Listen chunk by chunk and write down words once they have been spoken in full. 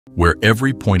Where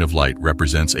every point of light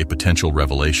represents a potential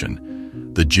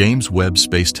revelation, the James Webb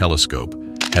Space Telescope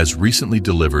has recently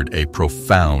delivered a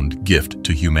profound gift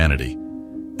to humanity,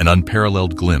 an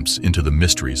unparalleled glimpse into the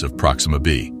mysteries of Proxima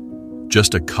b,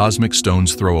 just a cosmic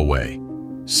stone's throw away,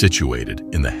 situated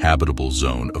in the habitable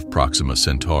zone of Proxima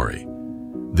Centauri.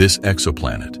 This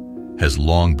exoplanet has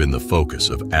long been the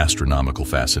focus of astronomical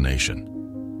fascination.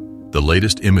 The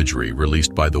latest imagery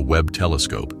released by the Webb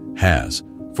telescope has,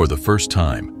 for the first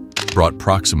time, brought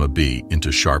Proxima b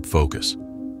into sharp focus,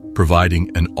 providing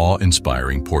an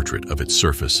awe-inspiring portrait of its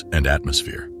surface and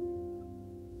atmosphere.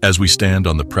 As we stand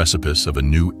on the precipice of a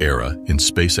new era in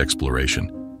space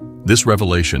exploration, this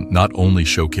revelation not only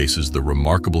showcases the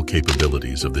remarkable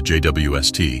capabilities of the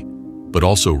JWST, but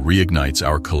also reignites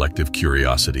our collective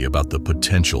curiosity about the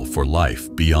potential for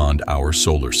life beyond our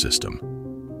solar system.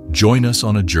 Join us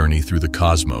on a journey through the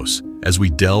cosmos as we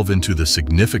delve into the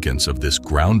significance of this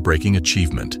groundbreaking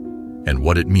achievement and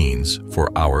what it means for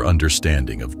our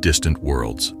understanding of distant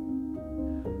worlds.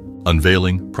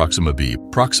 Unveiling Proxima b.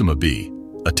 Proxima b,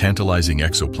 a tantalizing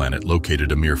exoplanet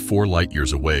located a mere 4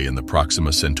 light-years away in the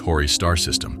Proxima Centauri star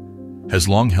system, has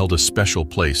long held a special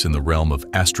place in the realm of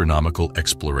astronomical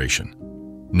exploration.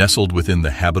 Nestled within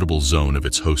the habitable zone of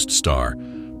its host star,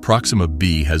 Proxima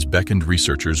b has beckoned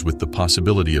researchers with the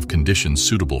possibility of conditions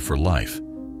suitable for life.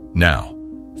 Now,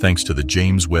 thanks to the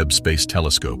James Webb Space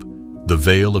Telescope, the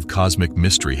veil of cosmic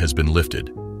mystery has been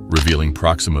lifted, revealing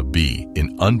Proxima b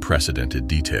in unprecedented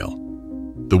detail.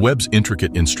 The Webb's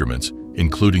intricate instruments,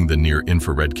 including the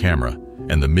near-infrared camera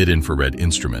and the mid-infrared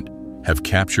instrument, have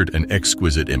captured an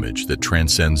exquisite image that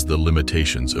transcends the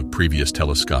limitations of previous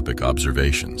telescopic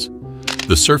observations.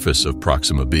 The surface of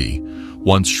Proxima b,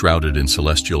 once shrouded in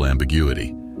celestial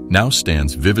ambiguity, now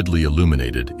stands vividly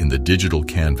illuminated in the digital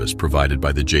canvas provided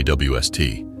by the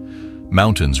JWST.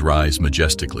 Mountains rise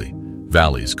majestically,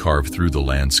 valleys carve through the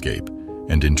landscape,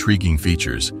 and intriguing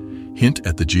features hint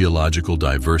at the geological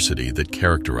diversity that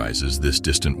characterizes this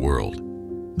distant world.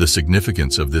 The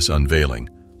significance of this unveiling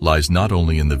lies not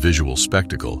only in the visual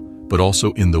spectacle, but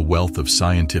also in the wealth of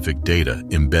scientific data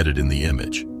embedded in the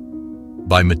image.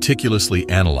 By meticulously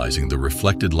analyzing the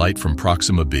reflected light from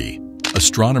Proxima b,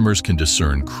 astronomers can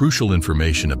discern crucial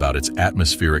information about its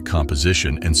atmospheric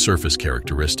composition and surface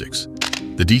characteristics.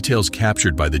 The details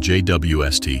captured by the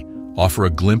JWST offer a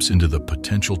glimpse into the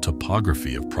potential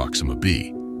topography of Proxima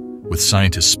b, with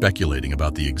scientists speculating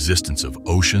about the existence of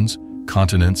oceans,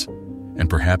 continents, and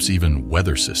perhaps even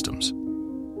weather systems.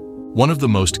 One of the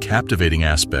most captivating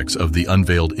aspects of the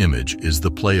unveiled image is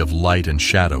the play of light and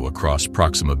shadow across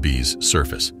Proxima b's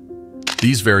surface.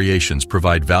 These variations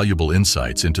provide valuable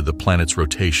insights into the planet's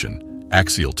rotation,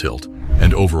 axial tilt,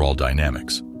 and overall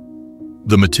dynamics.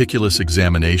 The meticulous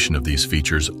examination of these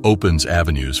features opens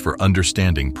avenues for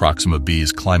understanding Proxima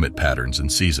b's climate patterns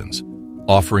and seasons,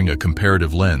 offering a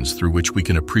comparative lens through which we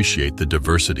can appreciate the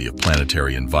diversity of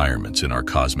planetary environments in our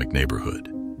cosmic neighborhood.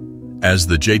 As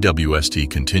the JWST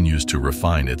continues to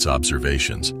refine its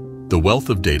observations, the wealth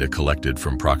of data collected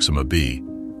from Proxima b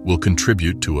will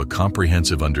contribute to a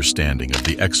comprehensive understanding of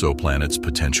the exoplanet's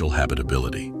potential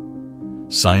habitability.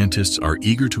 Scientists are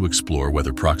eager to explore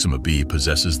whether Proxima b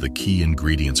possesses the key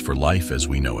ingredients for life as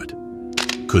we know it.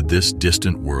 Could this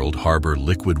distant world harbor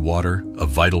liquid water, a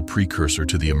vital precursor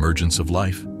to the emergence of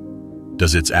life?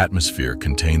 Does its atmosphere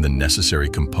contain the necessary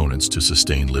components to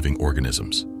sustain living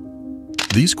organisms?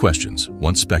 These questions,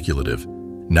 once speculative,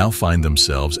 now find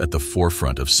themselves at the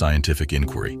forefront of scientific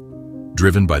inquiry,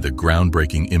 driven by the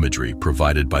groundbreaking imagery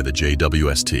provided by the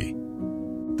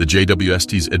JWST. The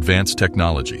JWST's advanced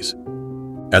technologies.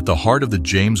 At the heart of the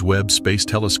James Webb Space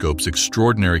Telescope's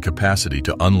extraordinary capacity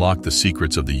to unlock the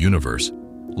secrets of the universe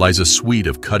lies a suite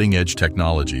of cutting-edge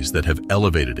technologies that have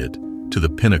elevated it to the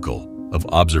pinnacle of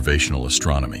observational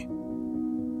astronomy.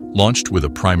 Launched with a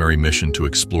primary mission to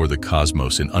explore the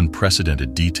cosmos in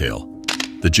unprecedented detail,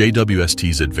 the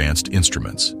JWST's advanced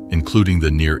instruments, including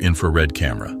the near-infrared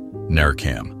camera,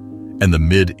 NIRCam, and the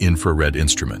mid-infrared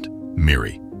instrument,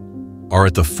 MIRI, are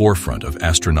at the forefront of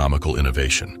astronomical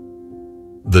innovation.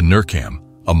 The NIRCam,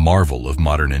 a marvel of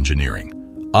modern engineering,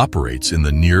 operates in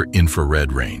the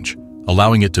near-infrared range,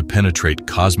 allowing it to penetrate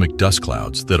cosmic dust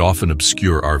clouds that often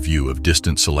obscure our view of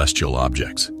distant celestial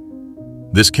objects.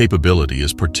 This capability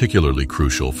is particularly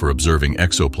crucial for observing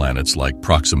exoplanets like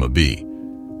Proxima b,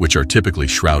 which are typically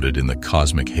shrouded in the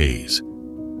cosmic haze.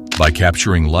 By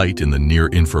capturing light in the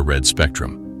near-infrared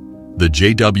spectrum, the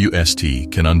JWST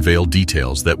can unveil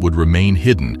details that would remain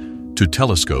hidden to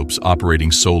telescopes operating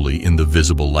solely in the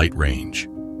visible light range.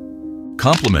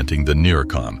 Complementing the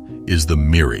NIRCam is the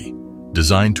MIRI,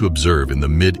 designed to observe in the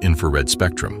mid-infrared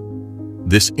spectrum.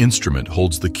 This instrument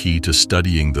holds the key to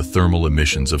studying the thermal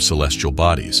emissions of celestial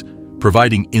bodies,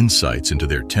 providing insights into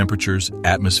their temperatures,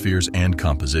 atmospheres, and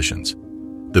compositions.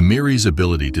 The MIRI's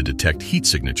ability to detect heat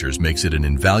signatures makes it an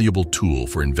invaluable tool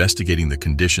for investigating the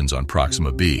conditions on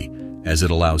Proxima b, as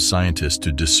it allows scientists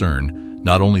to discern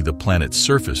not only the planet's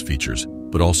surface features,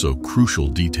 but also crucial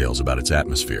details about its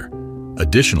atmosphere.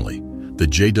 Additionally, the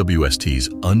JWST's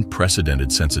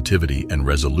unprecedented sensitivity and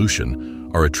resolution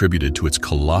are attributed to its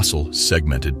colossal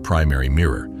segmented primary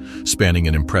mirror, spanning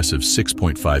an impressive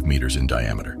 6.5 meters in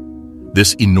diameter.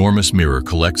 This enormous mirror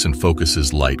collects and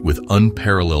focuses light with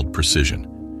unparalleled precision,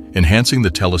 enhancing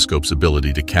the telescope's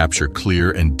ability to capture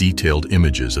clear and detailed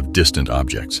images of distant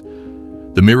objects.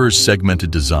 The mirror's segmented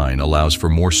design allows for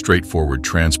more straightforward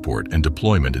transport and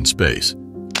deployment in space,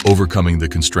 overcoming the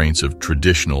constraints of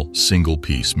traditional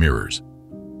single-piece mirrors.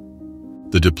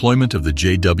 The deployment of the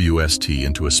JWST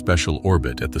into a special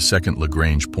orbit at the second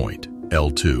Lagrange point,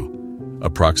 L2,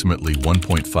 approximately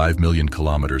 1.5 million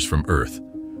kilometers from Earth,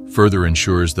 further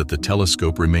ensures that the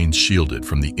telescope remains shielded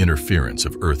from the interference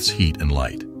of Earth's heat and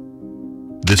light.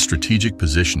 This strategic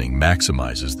positioning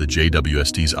maximizes the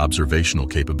JWST's observational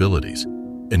capabilities,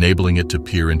 enabling it to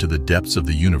peer into the depths of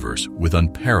the universe with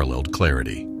unparalleled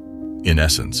clarity. In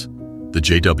essence, the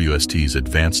JWST's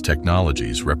advanced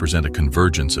technologies represent a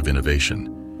convergence of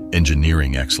innovation,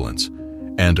 engineering excellence,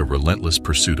 and a relentless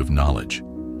pursuit of knowledge.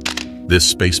 This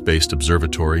space-based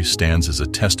observatory stands as a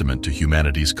testament to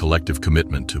humanity's collective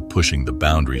commitment to pushing the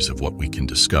boundaries of what we can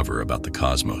discover about the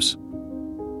cosmos.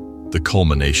 The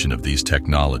culmination of these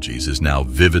technologies is now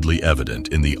vividly evident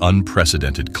in the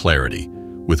unprecedented clarity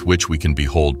with which we can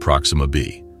behold Proxima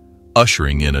b,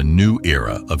 ushering in a new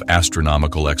era of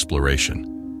astronomical exploration.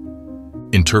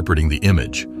 Interpreting the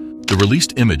image, the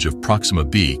released image of Proxima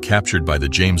b captured by the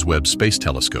James Webb Space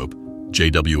Telescope,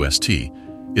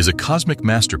 JWST, is a cosmic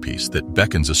masterpiece that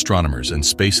beckons astronomers and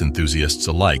space enthusiasts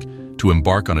alike to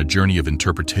embark on a journey of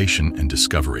interpretation and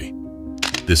discovery.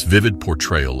 This vivid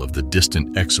portrayal of the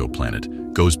distant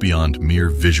exoplanet goes beyond mere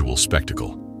visual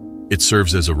spectacle. It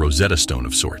serves as a Rosetta Stone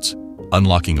of sorts,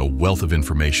 unlocking a wealth of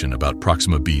information about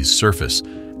Proxima b's surface,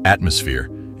 atmosphere,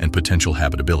 and potential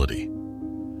habitability.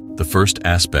 The first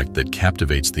aspect that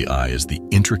captivates the eye is the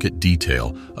intricate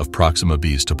detail of Proxima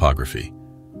b's topography.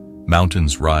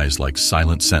 Mountains rise like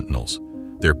silent sentinels,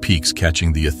 their peaks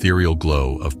catching the ethereal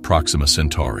glow of Proxima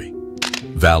Centauri.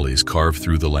 Valleys carve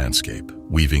through the landscape,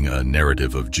 weaving a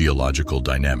narrative of geological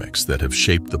dynamics that have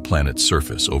shaped the planet's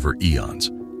surface over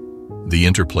eons. The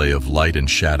interplay of light and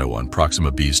shadow on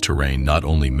Proxima b's terrain not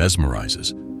only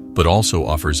mesmerizes, but also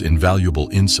offers invaluable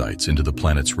insights into the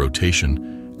planet's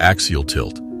rotation, axial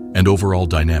tilt, and overall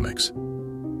dynamics.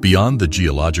 Beyond the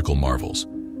geological marvels,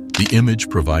 the image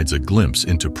provides a glimpse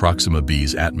into Proxima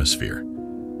b's atmosphere.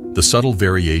 The subtle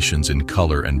variations in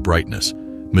color and brightness,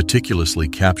 meticulously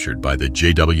captured by the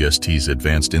JWST's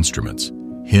advanced instruments,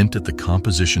 hint at the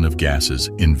composition of gases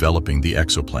enveloping the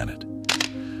exoplanet.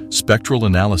 Spectral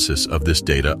analysis of this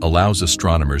data allows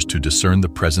astronomers to discern the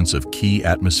presence of key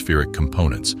atmospheric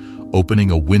components,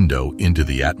 opening a window into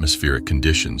the atmospheric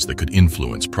conditions that could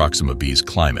influence Proxima b's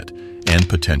climate and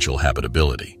potential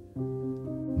habitability.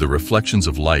 The reflections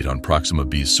of light on Proxima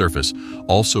b's surface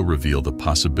also reveal the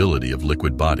possibility of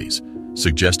liquid bodies,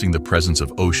 suggesting the presence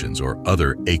of oceans or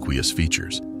other aqueous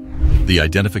features. The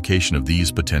identification of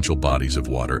these potential bodies of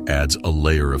water adds a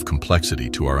layer of complexity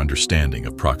to our understanding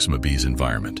of Proxima b's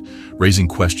environment, raising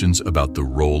questions about the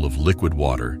role of liquid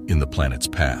water in the planet's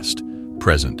past,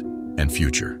 present, and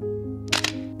future.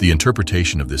 The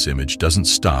interpretation of this image doesn't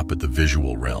stop at the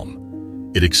visual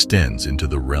realm. It extends into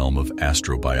the realm of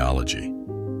astrobiology.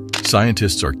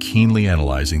 Scientists are keenly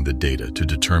analyzing the data to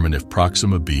determine if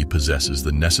Proxima b possesses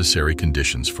the necessary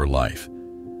conditions for life.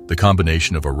 The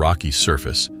combination of a rocky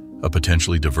surface, a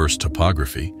potentially diverse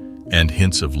topography, and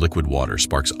hints of liquid water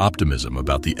sparks optimism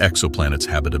about the exoplanet's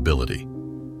habitability.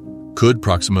 Could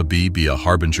Proxima b be a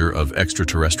harbinger of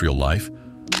extraterrestrial life,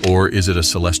 or is it a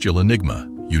celestial enigma,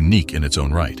 unique in its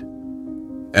own right?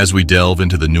 As we delve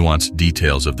into the nuanced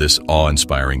details of this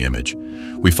awe-inspiring image,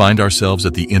 we find ourselves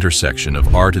at the intersection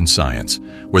of art and science,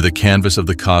 where the canvas of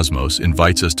the cosmos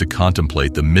invites us to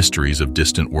contemplate the mysteries of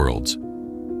distant worlds.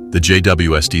 The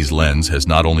JWST's lens has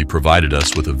not only provided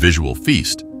us with a visual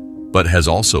feast, but has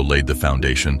also laid the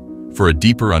foundation for a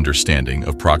deeper understanding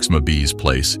of Proxima b's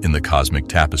place in the cosmic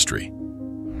tapestry.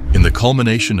 In the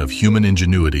culmination of human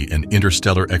ingenuity and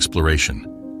interstellar exploration,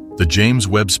 the James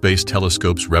Webb Space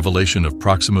Telescope's revelation of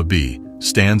Proxima b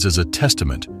stands as a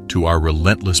testament to our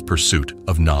relentless pursuit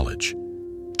of knowledge.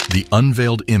 The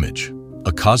unveiled image,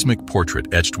 a cosmic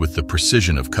portrait etched with the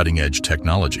precision of cutting-edge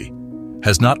technology,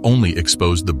 has not only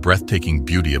exposed the breathtaking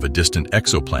beauty of a distant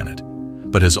exoplanet,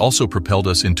 but has also propelled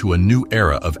us into a new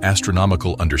era of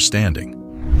astronomical understanding.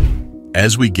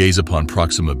 As we gaze upon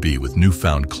Proxima b with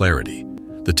newfound clarity,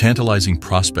 the tantalizing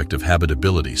prospect of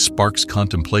habitability sparks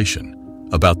contemplation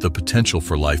about the potential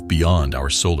for life beyond our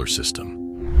solar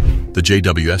system. The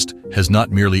JWST has not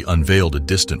merely unveiled a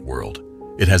distant world,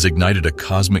 it has ignited a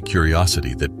cosmic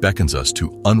curiosity that beckons us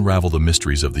to unravel the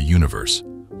mysteries of the universe,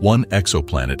 one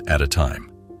exoplanet at a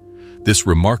time. This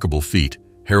remarkable feat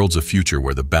heralds a future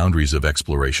where the boundaries of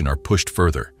exploration are pushed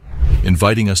further,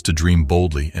 inviting us to dream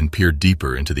boldly and peer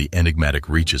deeper into the enigmatic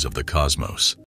reaches of the cosmos.